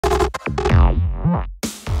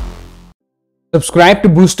Subscribe to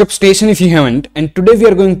BoostUpStation if you haven't, and today we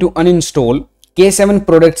are going to uninstall K7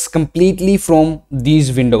 products completely from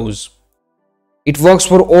these windows. It works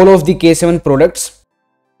for all of the K7 products.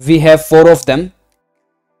 We have 4 of them,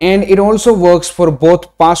 and it also works for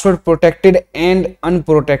both password protected and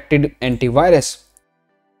unprotected antivirus.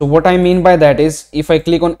 So what I mean by that is, if I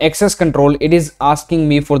click on access control, it is asking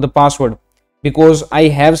me for the password because I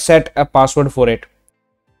have set a password for it.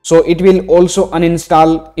 So it will also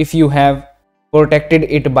uninstall if you have protected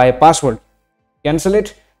it by password. Cancel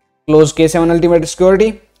it, close K7 Ultimate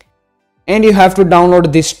Security, and you have to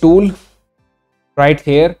download this tool right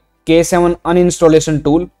here, K7 uninstallation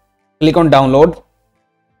tool. Click on download.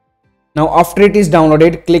 Now after it is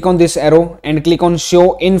downloaded, click on this arrow and click on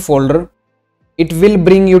show in folder. It will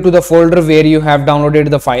bring you to the folder where you have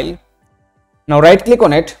downloaded the file. Now right click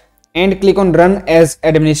on it and click on run as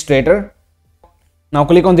administrator. Now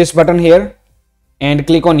click on this button here and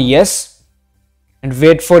click on yes, and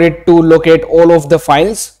wait for it to locate all of the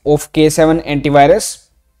files of K7 antivirus.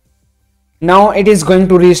 Now it is going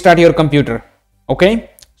to restart your computer.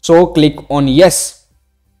 Okay, so click on yes.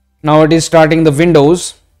 Now it is starting the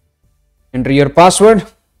windows. Enter your password.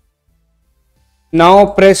 Now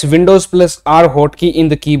press Windows plus R hotkey in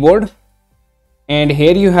the keyboard, and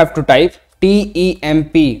here you have to type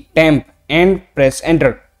temp and press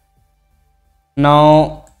enter.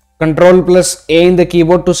 Now Control plus A in the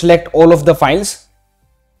keyboard to select all of the files.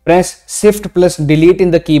 Press Shift plus Delete in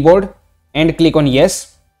the keyboard and click on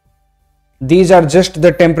yes. These are just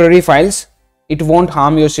the temporary files. It won't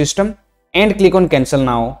harm your system, and click on cancel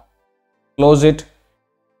now. Close it.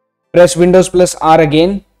 Press Windows plus R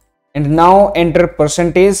again, and now enter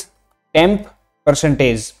 %temp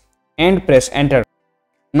and press enter.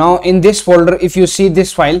 Now in this folder, if you see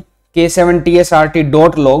this file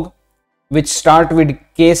k7tsrt.log, which start with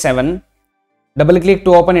K7, double click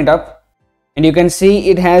to open it up, and you can see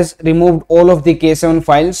it has removed all of the K7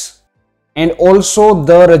 files and also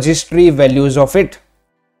the registry values of it,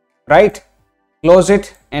 right? Close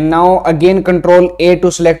it, and now again Control A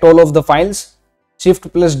to select all of the files,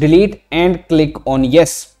 Shift plus Delete and click on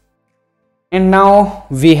yes. And now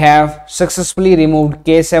we have successfully removed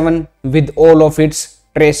K7 with all of its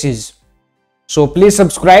traces. So please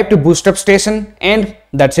subscribe to BoostUpStation, and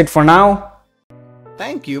that's it for now.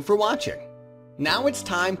 Thank you for watching. Now it's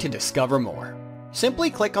time to discover more. Simply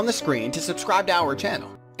click on the screen to subscribe to our channel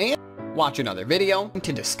and watch another video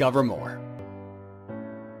to discover more.